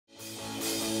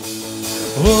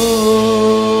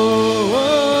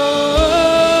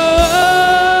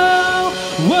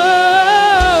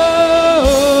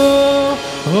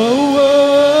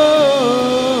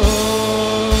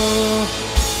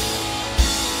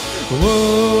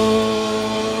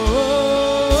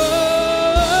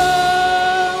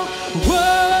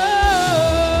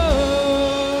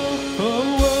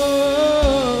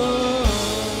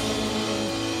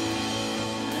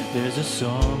There's a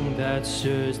song that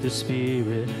stirs the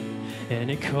spirit,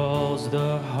 and it calls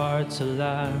the heart to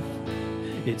life.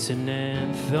 It's an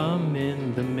anthem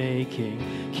in the making.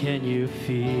 Can you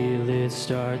feel it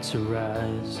start to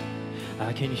rise?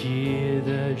 I can hear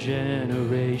the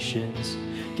generations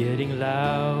getting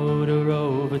louder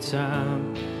over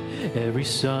time. Every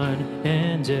son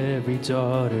and every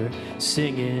daughter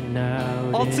singing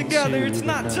out. All together, it's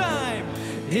not time.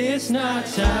 It's not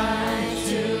time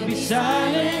to be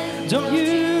silent. Don't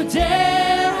you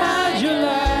dare hide your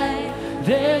light.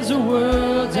 There's a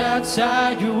world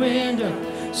outside your window,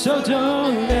 so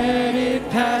don't let it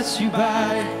pass you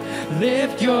by.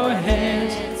 Lift your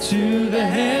hands to the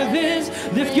heavens,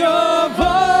 lift your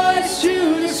voice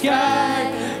to the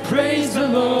sky. Praise the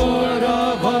Lord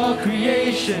of all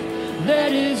creation,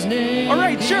 let his name. All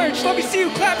right, church, let me see you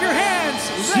clap your hands.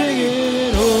 Sing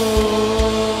it, oh.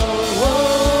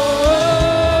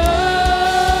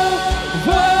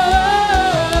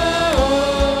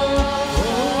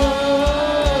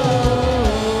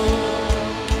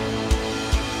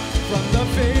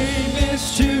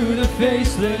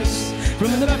 Faceless,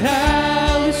 from the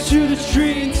palace to the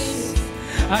streets,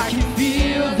 I can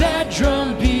feel that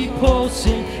drum beat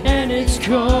pulsing, and it's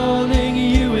calling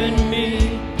you and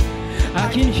me. I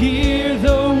can hear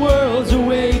the world's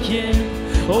awaken.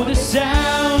 Oh, the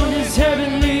sound is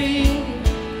heavenly.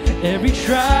 Every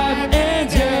tribe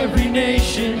and every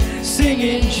nation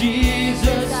singing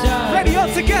Jesus. Ready, all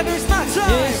together, it's not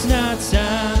time. It's not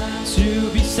time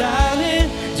to be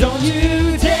silent. Don't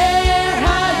you dare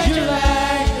hide your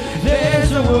light.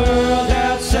 There's a world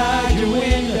outside your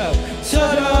window, so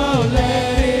don't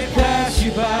let it pass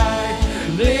you by.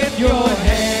 Lift your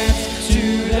hands to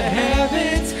the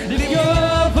heavens, lift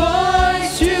your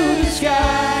voice to the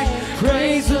sky.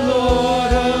 Praise the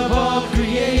Lord of all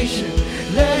creation,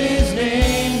 let his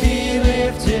name be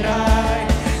lifted high.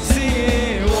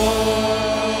 Sing,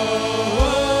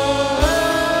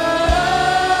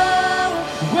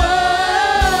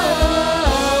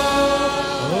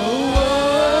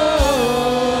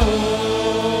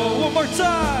 one more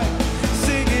time.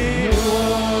 Sing it.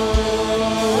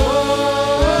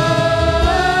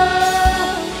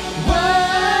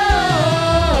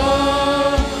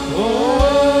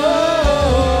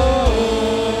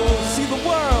 See the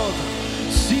world.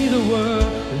 See the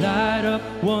world light up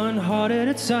one heart at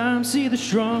a time. See the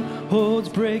strongholds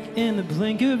break in the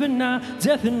blink of an eye.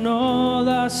 Death and all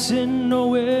our sin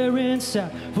nowhere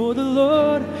inside. For the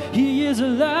Lord, he is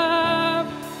alive.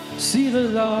 See the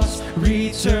lost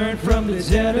return from the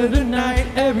dead of the night.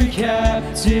 Every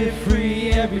captive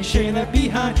free, every chain left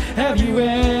behind. Have you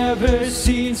ever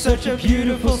seen such a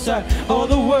beautiful sight? All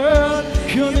the world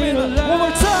coming alive. One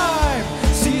more time.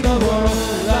 See the world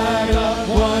light up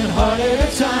one heart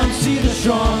at a time. See the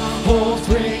strongholds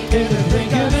break in the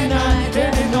blink of an eye.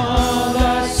 And in all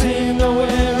our sin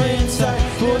nowhere inside.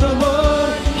 For the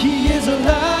Lord, he is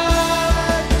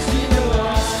alive. See the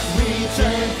lost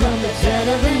return from the dead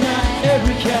of the night.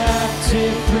 Every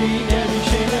captive free, every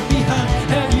chain left behind.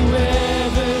 Have you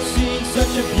ever seen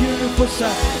such a beautiful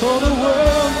sight? All the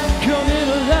world coming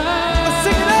alive. Let's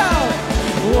sing it out.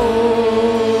 Whoa.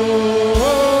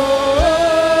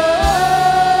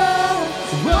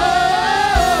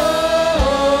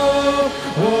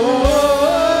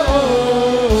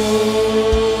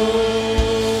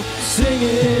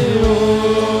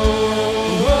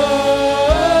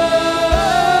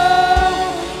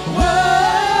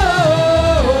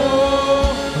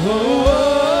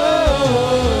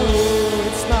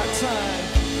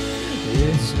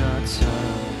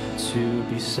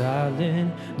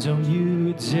 Don't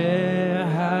you dare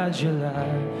hide your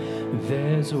light.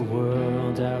 There's a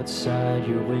world outside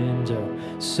your window,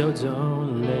 so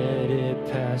don't let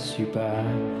it pass you by.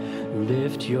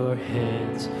 Lift your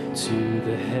hands to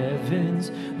the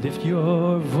heavens, lift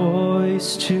your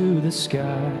voice to the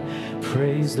sky.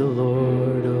 Praise the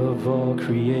Lord of all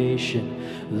creation,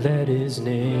 let his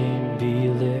name be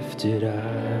lifted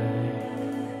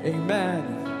high.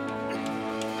 Amen.